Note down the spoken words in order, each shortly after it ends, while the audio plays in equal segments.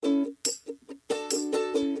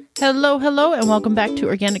Hello, hello, and welcome back to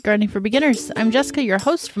Organic Gardening for Beginners. I'm Jessica, your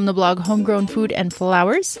host from the blog Homegrown Food and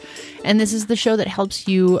Flowers, and this is the show that helps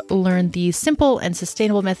you learn the simple and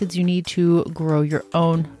sustainable methods you need to grow your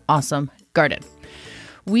own awesome garden.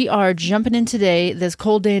 We are jumping in today, this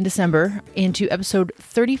cold day in December, into episode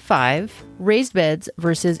 35, Raised Beds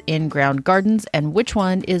versus In-Ground Gardens, and which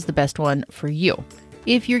one is the best one for you.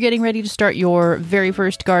 If you're getting ready to start your very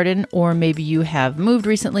first garden, or maybe you have moved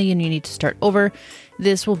recently and you need to start over,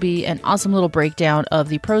 this will be an awesome little breakdown of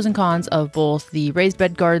the pros and cons of both the raised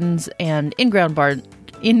bed gardens and in-ground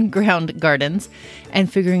gardens,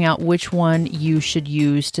 and figuring out which one you should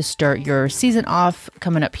use to start your season off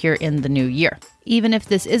coming up here in the new year. Even if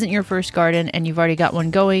this isn't your first garden and you've already got one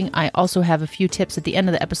going, I also have a few tips at the end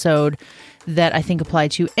of the episode that I think apply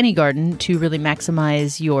to any garden to really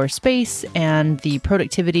maximize your space and the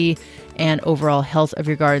productivity and overall health of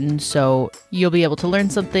your garden, so you'll be able to learn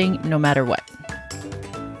something no matter what.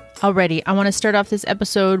 Alrighty, I want to start off this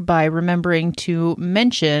episode by remembering to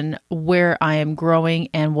mention where I am growing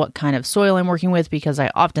and what kind of soil I'm working with, because I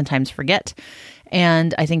oftentimes forget.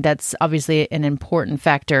 And I think that's obviously an important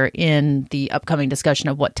factor in the upcoming discussion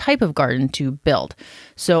of what type of garden to build.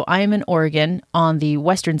 So I am in Oregon on the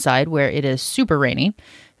western side where it is super rainy,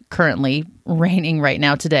 currently raining right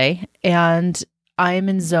now today, and I am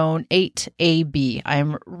in zone 8AB.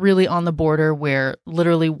 I'm really on the border where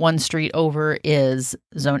literally one street over is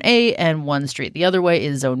zone A and one street the other way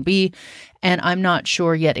is zone B. And I'm not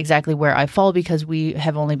sure yet exactly where I fall because we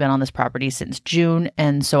have only been on this property since June.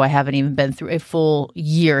 And so I haven't even been through a full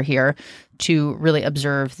year here to really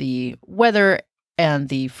observe the weather and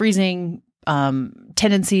the freezing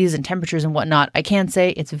tendencies and temperatures and whatnot. I can say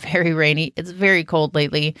it's very rainy. It's very cold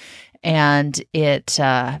lately. And it,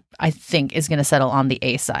 I think, is going to settle on the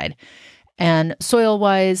A side. And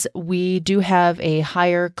soil-wise, we do have a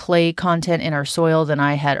higher clay content in our soil than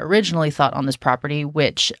I had originally thought on this property,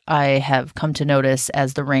 which I have come to notice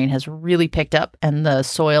as the rain has really picked up and the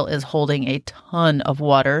soil is holding a ton of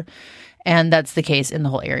water. And that's the case in the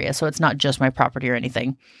whole area. So it's not just my property or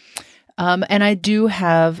anything. And I do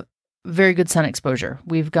have very good sun exposure.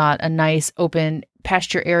 We've got a nice open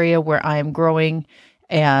pasture area where I am growing.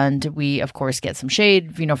 And we, of course, get some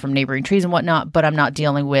shade, from neighboring trees and whatnot, but I'm not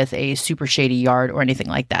dealing with a super shady yard or anything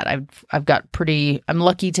like that. I'm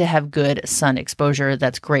lucky to have good sun exposure.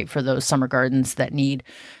 That's great for those summer gardens that need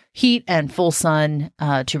heat and full sun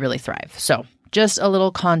to really thrive. So just a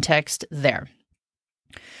little context there.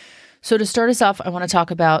 So to start us off, I want to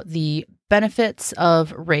talk about the benefits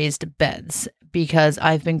of raised beds, because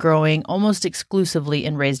I've been growing almost exclusively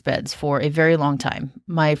in raised beds for a very long time.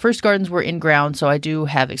 My first gardens were in ground, so I do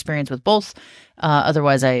have experience with both.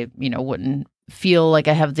 Otherwise, I wouldn't feel like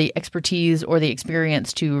I have the expertise or the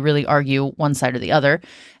experience to really argue one side or the other.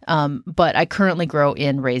 But I currently grow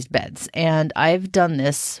in raised beds, and I've done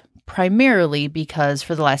this primarily because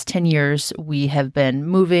for the last 10 years, we have been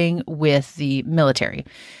moving with the military.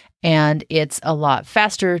 And it's a lot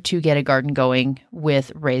faster to get a garden going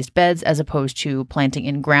with raised beds as opposed to planting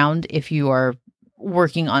in ground if you are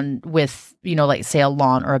working with, like say a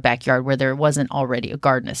lawn or a backyard where there wasn't already a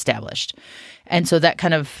garden established. And so that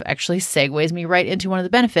kind of actually segues me right into one of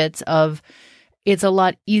the benefits of it's a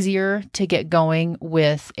lot easier to get going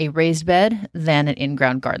with a raised bed than an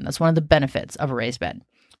in-ground garden. That's one of the benefits of a raised bed.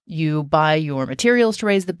 You buy your materials to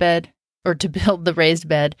raise the bed, or to build the raised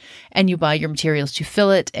bed, and you buy your materials to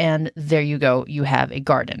fill it, and there you go, you have a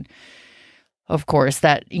garden. Of course,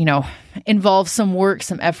 that, involves some work,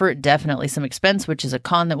 some effort, definitely some expense, which is a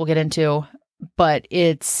con that we'll get into, but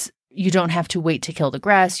you don't have to wait to kill the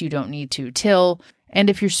grass, you don't need to till, and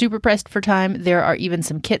if you're super pressed for time, there are even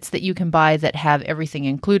some kits that you can buy that have everything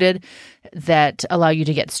included that allow you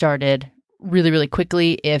to get started really, really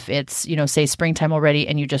quickly if it's, say springtime already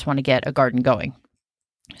and you just want to get a garden going.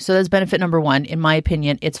 So that's benefit number one. In my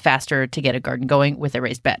opinion, it's faster to get a garden going with a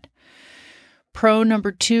raised bed. Pro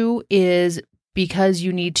number two is because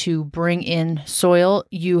you need to bring in soil,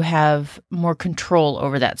 you have more control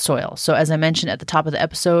over that soil. So as I mentioned at the top of the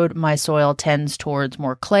episode, my soil tends towards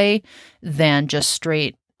more clay than just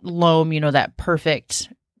straight loam, that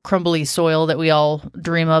perfect crumbly soil that we all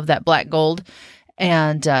dream of, that black gold.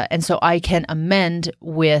 And so I can amend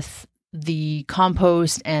with the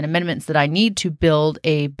compost and amendments that I need to build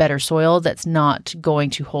a better soil that's not going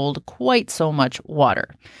to hold quite so much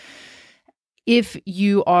water. If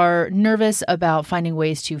you are nervous about finding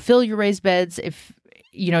ways to fill your raised beds, if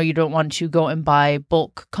you don't want to go and buy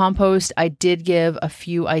bulk compost, I did give a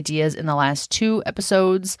few ideas in the last 2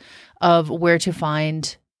 episodes of where to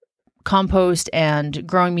find compost and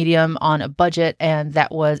growing medium on a budget, and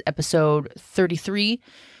that was episode 33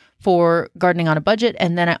 for gardening on a budget.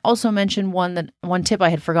 And then I also mentioned one tip I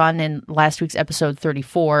had forgotten in last week's episode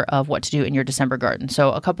 34 of what to do in your December garden.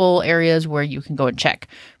 So a couple areas where you can go and check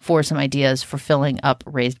for some ideas for filling up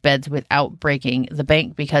raised beds without breaking the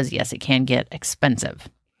bank, because yes, it can get expensive.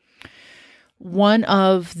 One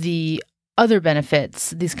of the other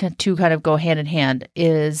benefits, these two kind of go hand in hand,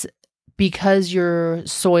 is because your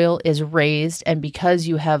soil is raised and because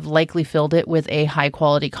you have likely filled it with a high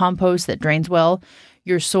quality compost that drains well,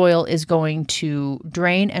 your soil is going to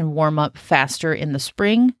drain and warm up faster in the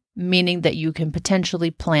spring, meaning that you can potentially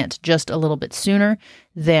plant just a little bit sooner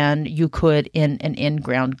than you could in an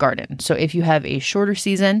in-ground garden. So if you have a shorter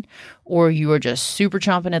season or you are just super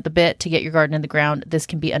chomping at the bit to get your garden in the ground, this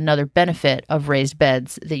can be another benefit of raised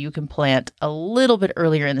beds that you can plant a little bit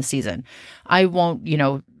earlier in the season. I won't,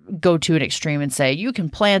 go to an extreme and say you can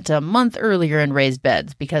plant a month earlier in raised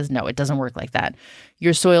beds, because no, it doesn't work like that.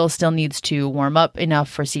 Your soil still needs to warm up enough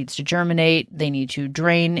for seeds to germinate. They need to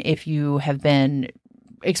drain if you have been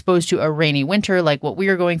exposed to a rainy winter like what we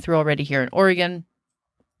are going through already here in Oregon.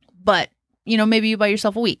 But, maybe you buy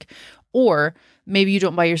yourself a week, or maybe you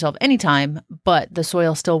don't buy yourself any time, but the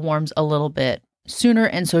soil still warms a little bit sooner,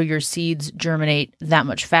 and so your seeds germinate that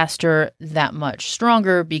much faster, that much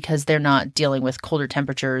stronger, because they're not dealing with colder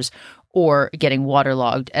temperatures or getting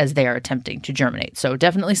waterlogged as they are attempting to germinate. So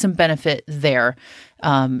definitely some benefit there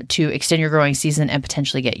to extend your growing season and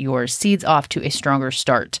potentially get your seeds off to a stronger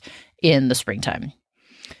start in the springtime.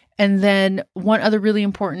 And then one other really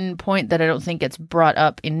important point that I don't think gets brought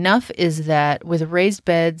up enough is that with raised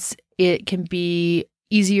beds, it can be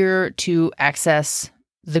easier to access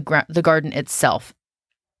the garden itself.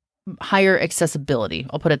 Higher accessibility,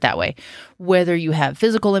 I'll put it that way. Whether you have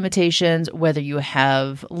physical limitations, whether you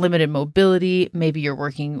have limited mobility, maybe you're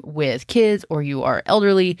working with kids or you are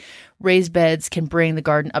elderly, raised beds can bring the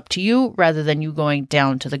garden up to you rather than you going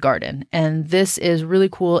down to the garden. And this is really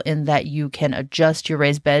cool in that you can adjust your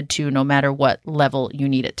raised bed to no matter what level you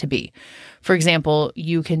need it to be. For example,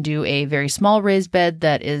 you can do a very small raised bed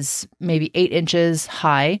that is maybe 8 inches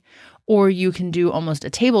high, or you can do almost a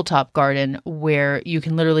tabletop garden where you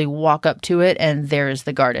can literally walk up to it and there's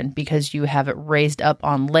the garden, because you have it raised up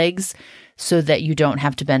on legs so that you don't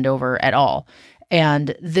have to bend over at all.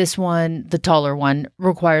 And this one, the taller one,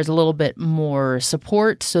 requires a little bit more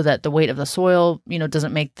support so that the weight of the soil,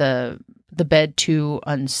 doesn't make the bed too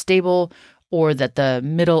unstable, or that the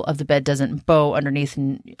middle of the bed doesn't bow underneath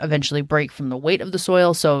and eventually break from the weight of the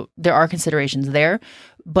soil. So there are considerations there,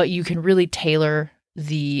 but you can really tailor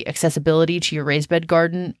the accessibility to your raised bed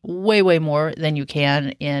garden way, way more than you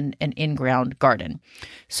can in an in-ground garden.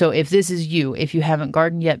 So if this is you, if you haven't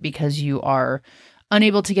gardened yet because you are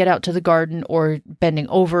unable to get out to the garden or bending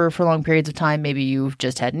over for long periods of time, maybe you've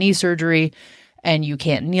just had knee surgery and you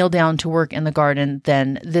can't kneel down to work in the garden,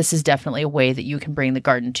 then this is definitely a way that you can bring the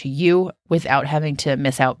garden to you without having to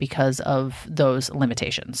miss out because of those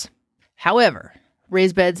limitations. However,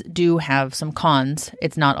 raised beds do have some cons.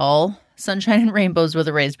 It's not all sunshine and rainbows with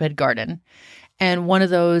a raised bed garden. And one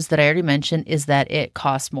of those that I already mentioned is that it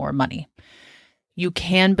costs more money. You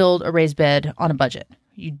can build a raised bed on a budget.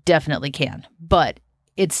 You definitely can, but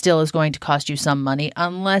it still is going to cost you some money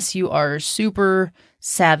unless you are super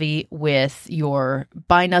savvy with your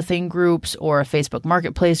buy nothing groups or a Facebook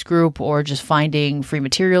marketplace group, or just finding free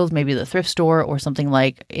materials, maybe the thrift store or something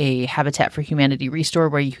like a Habitat for Humanity restore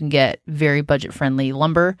where you can get very budget friendly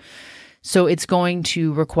lumber. So it's going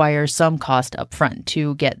to require some cost up front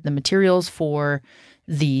to get the materials for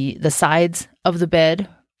the sides of the bed.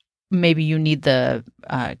 Maybe you need the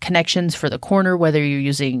connections for the corner, whether you're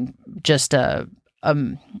using just like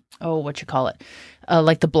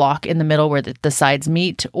the block in the middle where the sides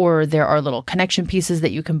meet, or there are little connection pieces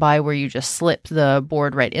that you can buy where you just slip the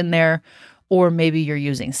board right in there, or maybe you're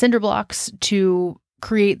using cinder blocks to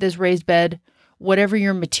create this raised bed. Whatever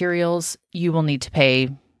your materials, you will need to pay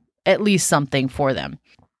at least something for them.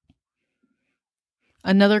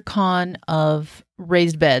 Another con of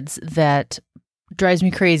raised beds that drives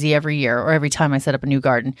me crazy every year or every time I set up a new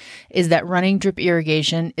garden is that running drip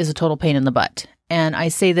irrigation is a total pain in the butt. And I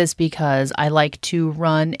say this because I like to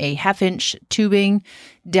run a 1/2-inch tubing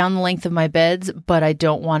down the length of my beds, but I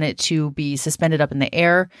don't want it to be suspended up in the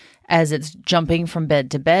air as it's jumping from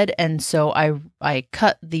bed to bed. And so I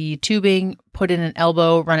cut the tubing, put in an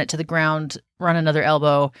elbow, run it to the ground, run another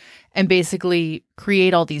elbow, and basically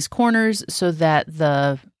create all these corners so that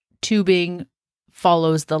the tubing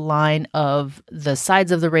follows the line of the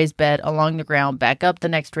sides of the raised bed along the ground, back up the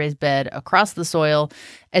next raised bed, across the soil,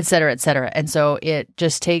 et cetera, et cetera. And so it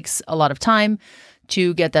just takes a lot of time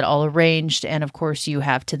to get that all arranged. And of course, you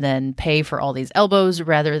have to then pay for all these elbows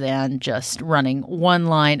rather than just running one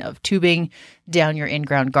line of tubing down your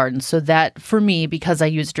in-ground garden. So that, for me, because I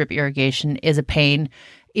use drip irrigation, is a pain.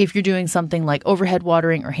 If you're doing something like overhead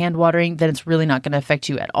watering or hand watering, then it's really not going to affect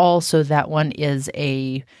you at all. So that one is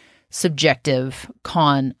a subjective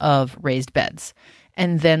con of raised beds.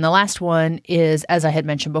 And then the last one is, as I had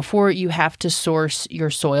mentioned before, you have to source your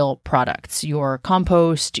soil products, your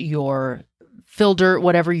compost, your fill dirt,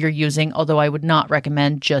 whatever you're using, although I would not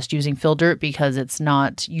recommend just using fill dirt because it's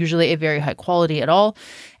not usually a very high quality at all.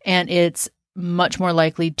 And it's much more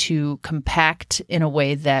likely to compact in a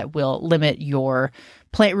way that will limit your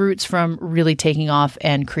plant roots from really taking off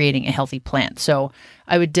and creating a healthy plant. So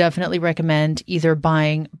I would definitely recommend either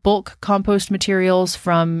buying bulk compost materials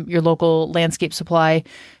from your local landscape supply.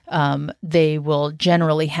 They will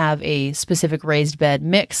generally have a specific raised bed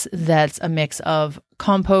mix that's a mix of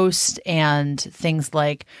compost and things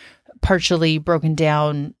like partially broken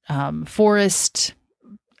down forest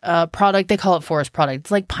product. They call it forest product. It's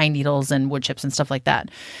like pine needles and wood chips and stuff like that.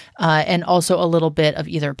 And also a little bit of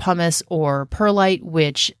either pumice or perlite,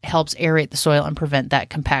 which helps aerate the soil and prevent that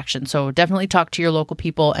compaction. So definitely talk to your local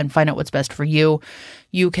people and find out what's best for you.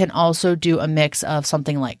 You can also do a mix of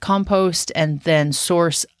something like compost and then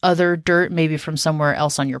source other dirt, maybe from somewhere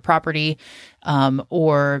else on your property,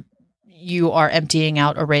 or you are emptying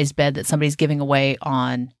out a raised bed that somebody's giving away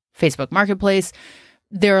on Facebook Marketplace.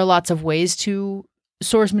 There are lots of ways to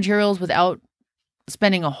source materials without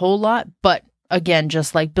spending a whole lot. But again,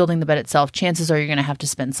 just like building the bed itself, chances are you're going to have to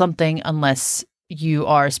spend something unless you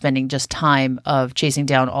are spending just time of chasing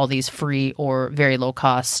down all these free or very low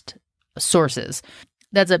cost sources.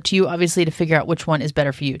 That's up to you, obviously, to figure out which one is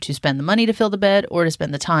better for you, to spend the money to fill the bed or to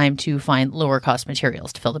spend the time to find lower cost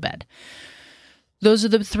materials to fill the bed. Those are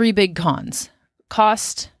the three big cons.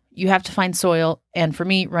 Cost, you have to find soil. And for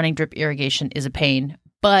me, running drip irrigation is a pain.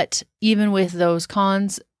 But even with those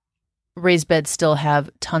cons, raised beds still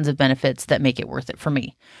have tons of benefits that make it worth it for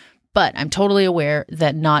me. But I'm totally aware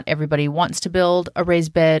that not everybody wants to build a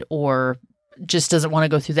raised bed or just doesn't want to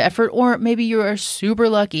go through the effort. Or maybe you are super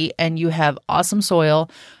lucky and you have awesome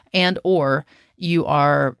soil and or you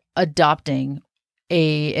are adopting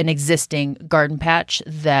an existing garden patch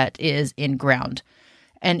that is in ground.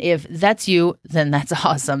 And if that's you, then that's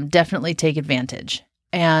awesome. Definitely take advantage.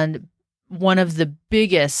 And one of the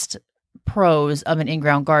biggest pros of an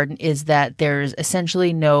in-ground garden is that there's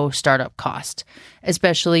essentially no startup cost,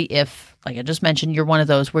 especially if, like I just mentioned, you're one of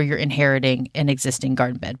those where you're inheriting an existing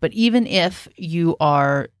garden bed. But even if you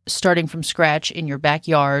are starting from scratch in your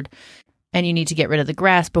backyard and you need to get rid of the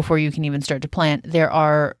grass before you can even start to plant, there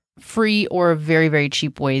are free or very, very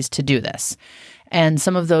cheap ways to do this. And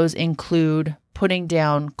some of those include putting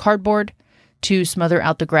down cardboard to smother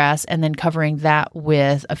out the grass and then covering that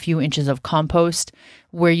with a few inches of compost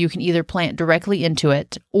where you can either plant directly into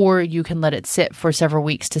it or you can let it sit for several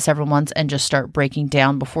weeks to several months and just start breaking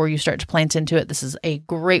down before you start to plant into it. This is a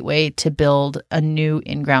great way to build a new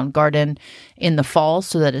in-ground garden in the fall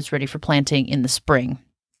so that it's ready for planting in the spring.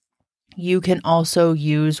 You can also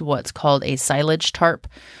use what's called a silage tarp,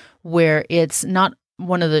 where it's not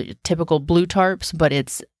one of the typical blue tarps, but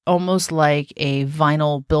it's almost like a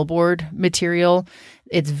vinyl billboard material.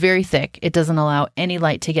 It's very thick. It doesn't allow any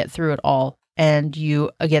light to get through at all. And you,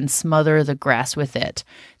 again, smother the grass with it.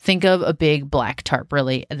 Think of a big black tarp,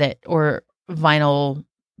 really, or vinyl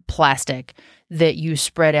plastic that you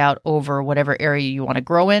spread out over whatever area you want to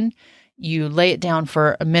grow in. You lay it down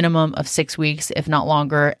for a minimum of 6 weeks, if not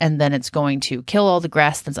longer, and then it's going to kill all the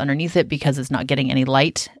grass that's underneath it because it's not getting any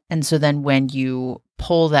light. And so then when you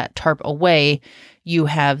pull that tarp away, you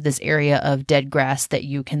have this area of dead grass that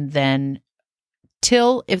you can then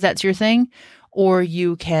till if that's your thing, or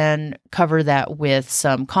you can cover that with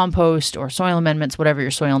some compost or soil amendments, whatever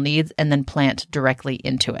your soil needs, and then plant directly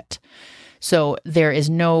into it. So there is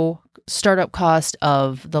no startup cost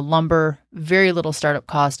of the lumber, very little startup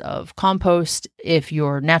cost of compost if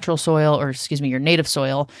your natural soil, or your native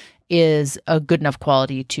soil is a good enough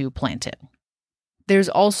quality to plant it. There's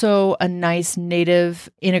also a nice native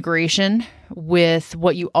integration with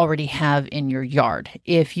what you already have in your yard.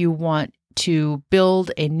 If you want to build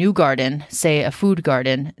a new garden, say a food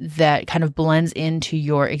garden, that kind of blends into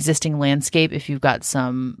your existing landscape, if you've got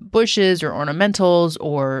some bushes or ornamentals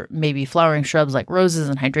or maybe flowering shrubs like roses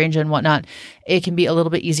and hydrangea and whatnot, it can be a little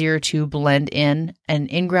bit easier to blend in an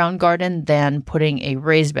in-ground garden than putting a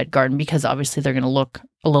raised bed garden because obviously they're going to look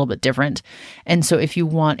a little bit different. And so if you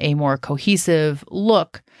want a more cohesive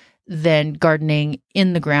look, then gardening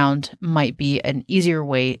in the ground might be an easier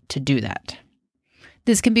way to do that.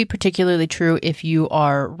 This can be particularly true if you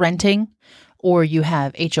are renting or you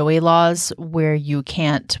have HOA laws where you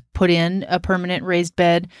can't put in a permanent raised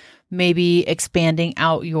bed, maybe expanding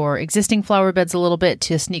out your existing flower beds a little bit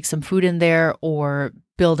to sneak some food in there, or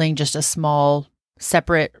building just a small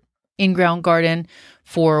separate in-ground garden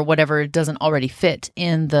for whatever doesn't already fit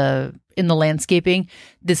in the landscaping.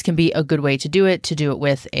 This can be a good way to do it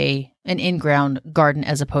with an in-ground garden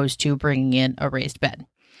as opposed to bringing in a raised bed.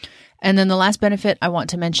 And then the last benefit I want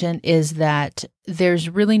to mention is that there's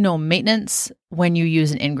really no maintenance when you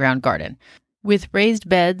use an in-ground garden. With raised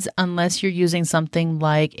beds, unless you're using something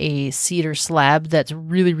like a cedar slab that's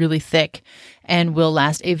really, really thick and will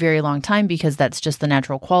last a very long time because that's just the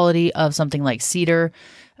natural quality of something like cedar,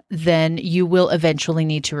 then you will eventually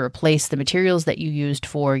need to replace the materials that you used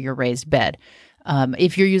for your raised bed.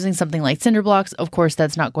 If you're using something like cinder blocks, of course,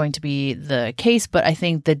 that's not going to be the case, but I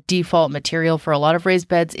think the default material for a lot of raised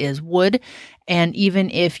beds is wood. And even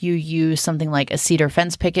if you use something like a cedar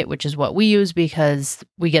fence picket, which is what we use because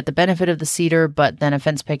we get the benefit of the cedar, but then a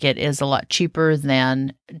fence picket is a lot cheaper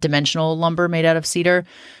than dimensional lumber made out of cedar.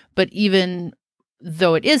 But even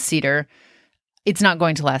though it is cedar, it's not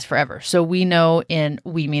going to last forever. So we know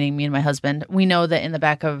we meaning me and my husband, we know that in the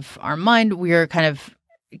back of our mind, we are kind of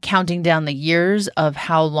counting down the years of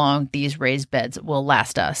how long these raised beds will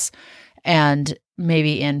last us. And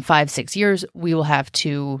maybe in 5-6 years, we will have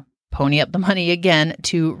to pony up the money again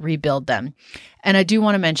to rebuild them. And I do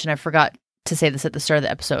want to mention, I forgot to say this at the start of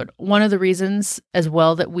the episode, one of the reasons as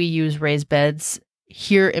well that we use raised beds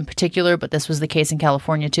here in particular, but this was the case in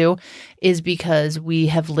California too, is because we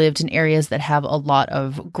have lived in areas that have a lot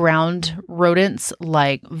of ground rodents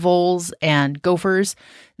like voles and gophers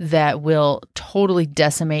that will totally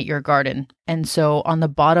decimate your garden. And so on the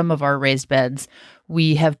bottom of our raised beds,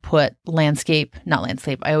 we have put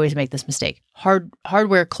I always make this mistake,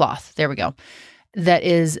 hardware cloth, there we go, that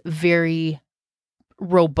is very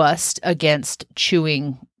robust against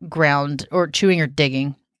chewing or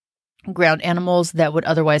digging ground animals that would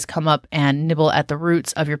otherwise come up and nibble at the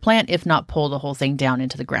roots of your plant, if not pull the whole thing down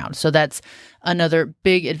into the ground. So that's another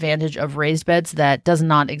big advantage of raised beds that does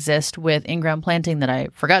not exist with in-ground planting that I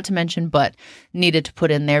forgot to mention, but needed to put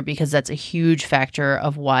in there because that's a huge factor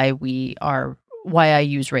of why I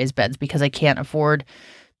use raised beds, because I can't afford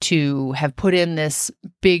to have put in this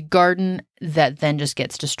big garden that then just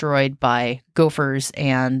gets destroyed by gophers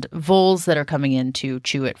and voles that are coming in to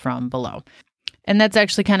chew it from below. And that's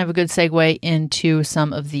actually kind of a good segue into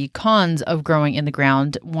some of the cons of growing in the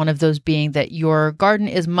ground. One of those being that your garden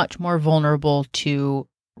is much more vulnerable to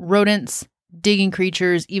rodents, digging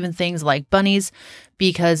creatures, even things like bunnies,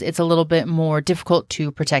 because it's a little bit more difficult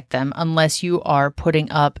to protect them unless you are putting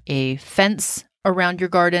up a fence around your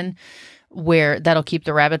garden where that'll keep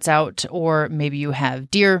the rabbits out, or maybe you have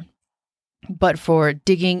deer. But for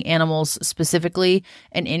digging animals specifically,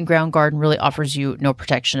 an in-ground garden really offers you no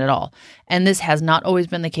protection at all. And this has not always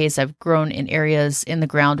been the case. I've grown in areas in the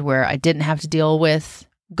ground where I didn't have to deal with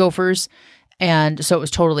gophers, and so it was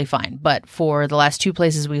totally fine. But for the last 2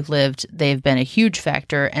 places we've lived, they've been a huge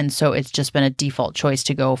factor, and so it's just been a default choice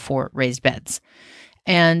to go for raised beds.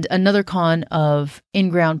 And another con of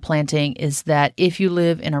in-ground planting is that if you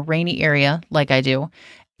live in a rainy area, like I do,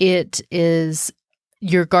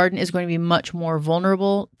 your garden is going to be much more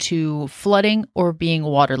vulnerable to flooding or being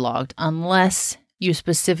waterlogged unless you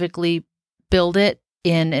specifically build it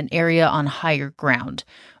in an area on higher ground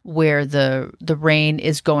where the rain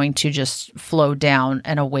is going to just flow down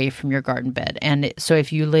and away from your garden bed. And so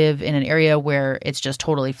if you live in an area where it's just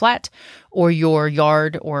totally flat, or your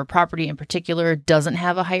yard or property in particular doesn't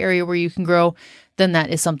have a high area where you can grow, then that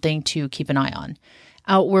is something to keep an eye on.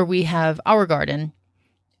 Out where we have our garden,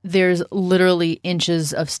 there's literally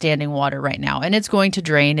inches of standing water right now, and it's going to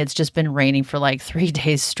drain. It's just been raining for like 3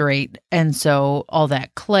 days straight. And so all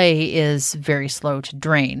that clay is very slow to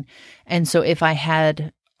drain. And so if I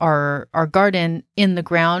had our garden in the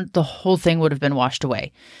ground, the whole thing would have been washed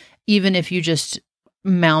away. Even if you just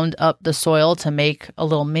mound up the soil to make a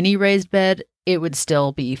little mini raised bed, it would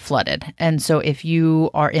still be flooded. And so if you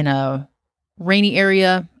are in a rainy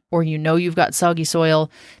area, or you've got soggy soil,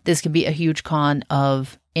 this can be a huge con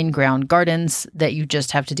of in-ground gardens, that you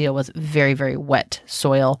just have to deal with very, very wet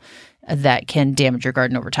soil that can damage your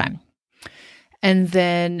garden over time. And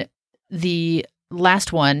then the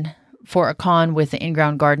last one for a con with the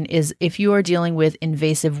in-ground garden is if you are dealing with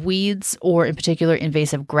invasive weeds, or in particular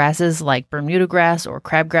invasive grasses like Bermuda grass or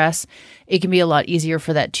crabgrass, it can be a lot easier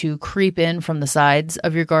for that to creep in from the sides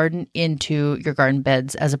of your garden into your garden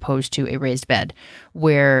beds, as opposed to a raised bed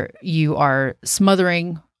where you are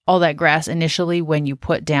smothering all that grass initially when you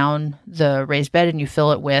put down the raised bed and you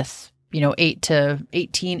fill it with 8 to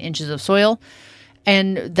 18 inches of soil.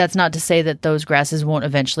 And that's not to say that those grasses won't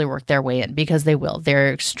eventually work their way in, because they will.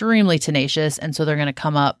 They're extremely tenacious, and so they're going to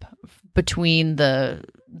come up between the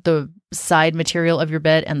side material of your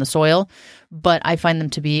bed and the soil. But I find them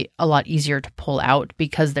to be a lot easier to pull out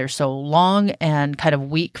because they're so long and kind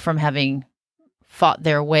of weak from having fought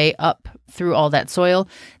their way up through all that soil,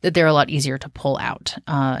 that they're a lot easier to pull out.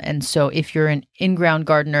 And so if you're an in-ground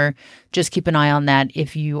gardener, just keep an eye on that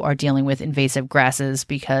if you are dealing with invasive grasses,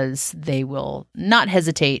 because they will not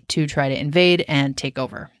hesitate to try to invade and take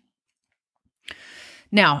over.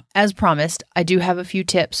 Now, as promised, I do have a few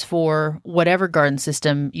tips for whatever garden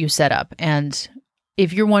system you set up. And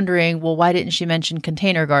if you're wondering, well, why didn't she mention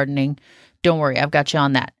container gardening? Don't worry, I've got you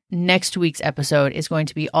on that. Next week's episode is going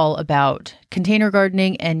to be all about container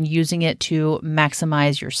gardening and using it to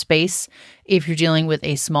maximize your space if you're dealing with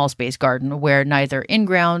a small space garden where neither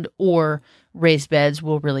in-ground or raised beds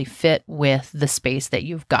will really fit with the space that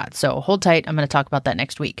you've got. So hold tight. I'm going to talk about that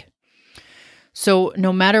next week. So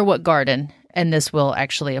no matter what garden, and this will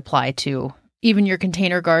actually apply to even your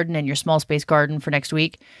container garden and your small space garden for next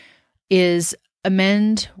week, is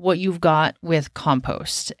amend what you've got with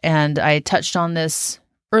compost. And I touched on this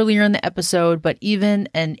earlier in the episode, but even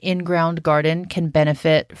an in-ground garden can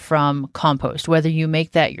benefit from compost. Whether you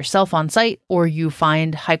make that yourself on site or you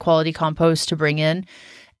find high-quality compost to bring in,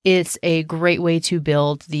 it's a great way to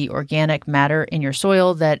build the organic matter in your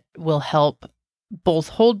soil that will help both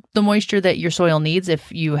hold the moisture that your soil needs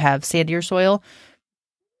if you have sandier soil,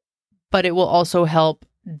 but it will also help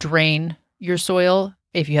drain your soil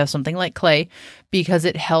if you have something like clay, because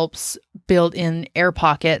it helps build in air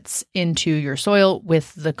pockets into your soil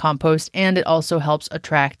with the compost, and it also helps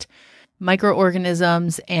attract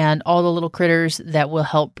microorganisms and all the little critters that will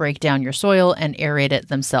help break down your soil and aerate it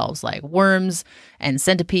themselves, like worms and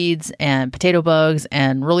centipedes and potato bugs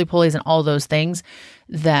and roly-polies and all those things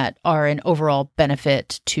that are an overall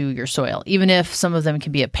benefit to your soil. Even if some of them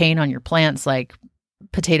can be a pain on your plants, like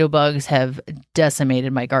potato bugs have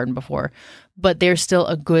decimated my garden before, but they're still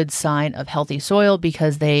a good sign of healthy soil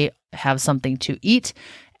because they have something to eat,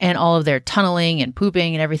 and all of their tunneling and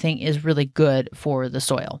pooping and everything is really good for the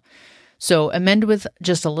soil. So amend with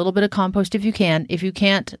just a little bit of compost if you can. If you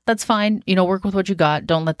can't, that's fine. Work with what you got.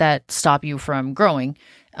 Don't let that stop you from growing.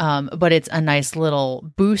 But it's a nice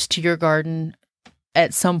little boost to your garden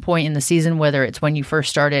at some point in the season, whether it's when you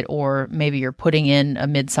first start it or maybe you're putting in a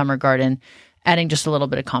midsummer garden. Adding just a little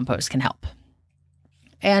bit of compost can help.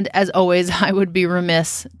 And as always, I would be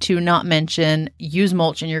remiss to not mention use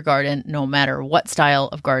mulch in your garden, no matter what style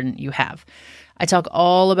of garden you have. I talk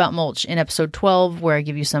all about mulch in episode 12, where I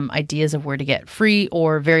give you some ideas of where to get free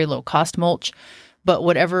or very low cost mulch. But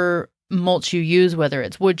whatever mulch you use, whether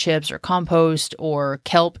it's wood chips or compost or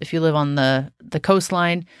kelp, if you live on the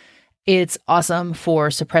coastline, it's awesome for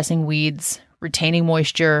suppressing weeds, retaining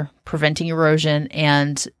moisture, preventing erosion,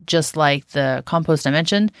 and just like the compost I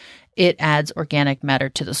mentioned, it adds organic matter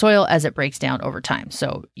to the soil as it breaks down over time.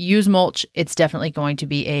 So use mulch. It's definitely going to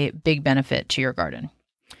be a big benefit to your garden.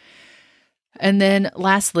 And then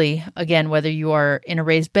lastly, again, whether you are in a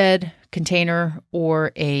raised bed, container,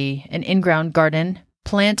 or an in-ground garden,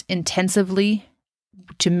 plant intensively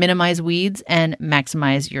to minimize weeds and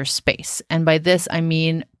maximize your space. And by this, I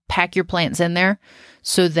mean pack your plants in there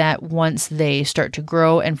so that once they start to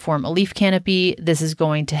grow and form a leaf canopy, this is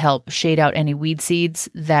going to help shade out any weed seeds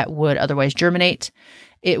that would otherwise germinate.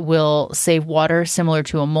 It will save water similar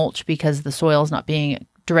to a mulch because the soil is not being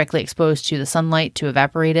directly exposed to the sunlight to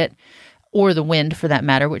evaporate it, or the wind for that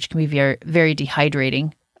matter, which can be very, very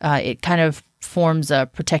dehydrating. It kind of forms a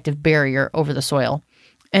protective barrier over the soil.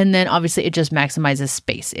 And then obviously it just maximizes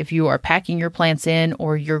space. If you are packing your plants in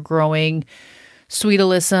or you're growing Sweet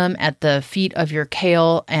Alyssum at the feet of your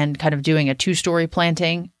kale and kind of doing a 2-story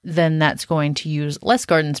planting, then that's going to use less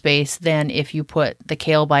garden space than if you put the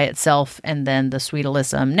kale by itself and then the Sweet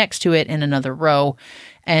Alyssum next to it in another row.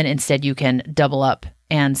 And instead you can double up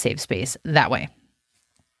and save space that way.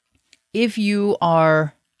 If you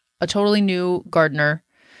are a totally new gardener,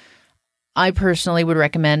 I personally would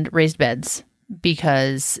recommend raised beds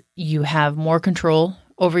because you have more control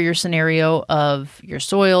over your scenario of your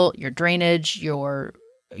soil, your drainage, your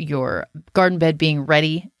garden bed being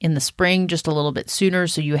ready in the spring just a little bit sooner,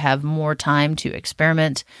 so you have more time to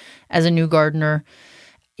experiment as a new gardener.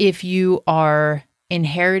 If you are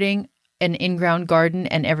inheriting an in-ground garden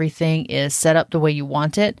and everything is set up the way you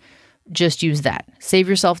want it, just use that. Save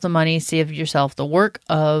yourself the money, save yourself the work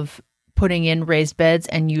of putting in raised beds,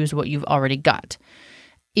 and use what you've already got.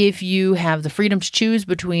 If you have the freedom to choose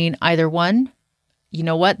between either one, you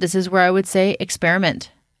know what? This is where I would say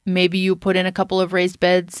experiment. Maybe you put in a couple of raised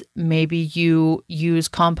beds. Maybe you use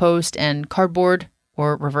compost and cardboard,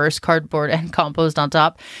 or reverse cardboard and compost on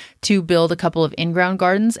top, to build a couple of in-ground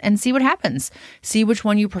gardens and see what happens. See which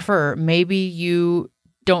one you prefer. Maybe you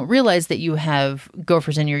don't realize that you have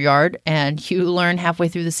gophers in your yard and you learn halfway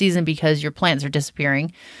through the season because your plants are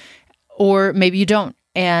disappearing. Or maybe you don't.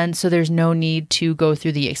 And so there's no need to go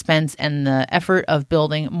through the expense and the effort of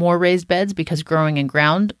building more raised beds because growing in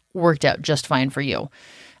ground worked out just fine for you.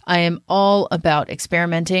 I am all about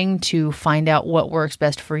experimenting to find out what works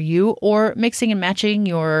best for you, or mixing and matching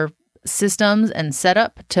your systems and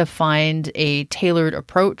setup to find a tailored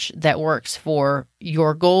approach that works for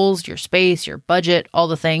your goals, your space, your budget, all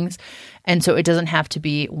the things. And so it doesn't have to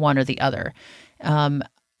be one or the other.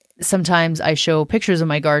 Sometimes I show pictures of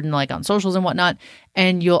my garden, like on socials and whatnot,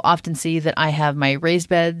 and you'll often see that I have my raised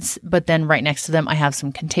beds, but then right next to them, I have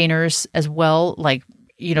some containers as well, like,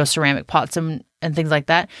 ceramic pots and things like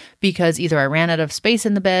that, because either I ran out of space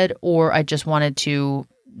in the bed or I just wanted to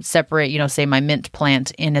separate, say my mint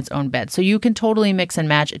plant in its own bed. So you can totally mix and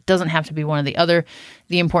match. It doesn't have to be one or the other.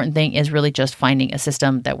 The important thing is really just finding a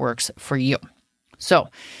system that works for you. So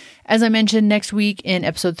as I mentioned, next week in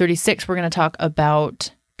episode 36, we're going to talk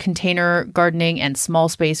about container gardening and small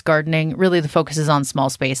space gardening. Really, the focus is on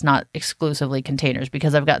small space, not exclusively containers,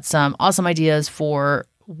 because I've got some awesome ideas for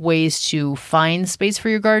ways to find space for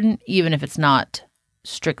your garden, even if it's not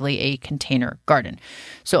strictly a container garden.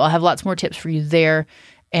 So I'll have lots more tips for you there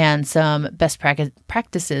and some best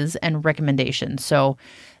practices and recommendations. So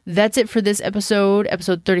that's it for this episode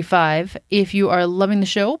 35. If you are loving the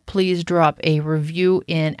show, please drop a review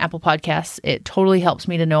in Apple Podcasts. It totally helps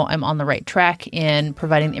me to know I'm on the right track in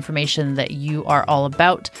providing the information that you are all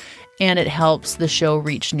about. And it helps the show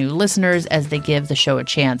reach new listeners as they give the show a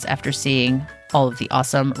chance after seeing all of the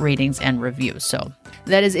awesome ratings and reviews. So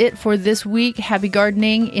that is it for this week. Happy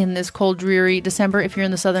gardening in this cold, dreary December. If you're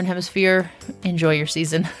in the Southern Hemisphere, enjoy your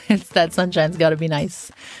season. That sunshine's got to be nice.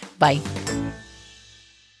 Bye.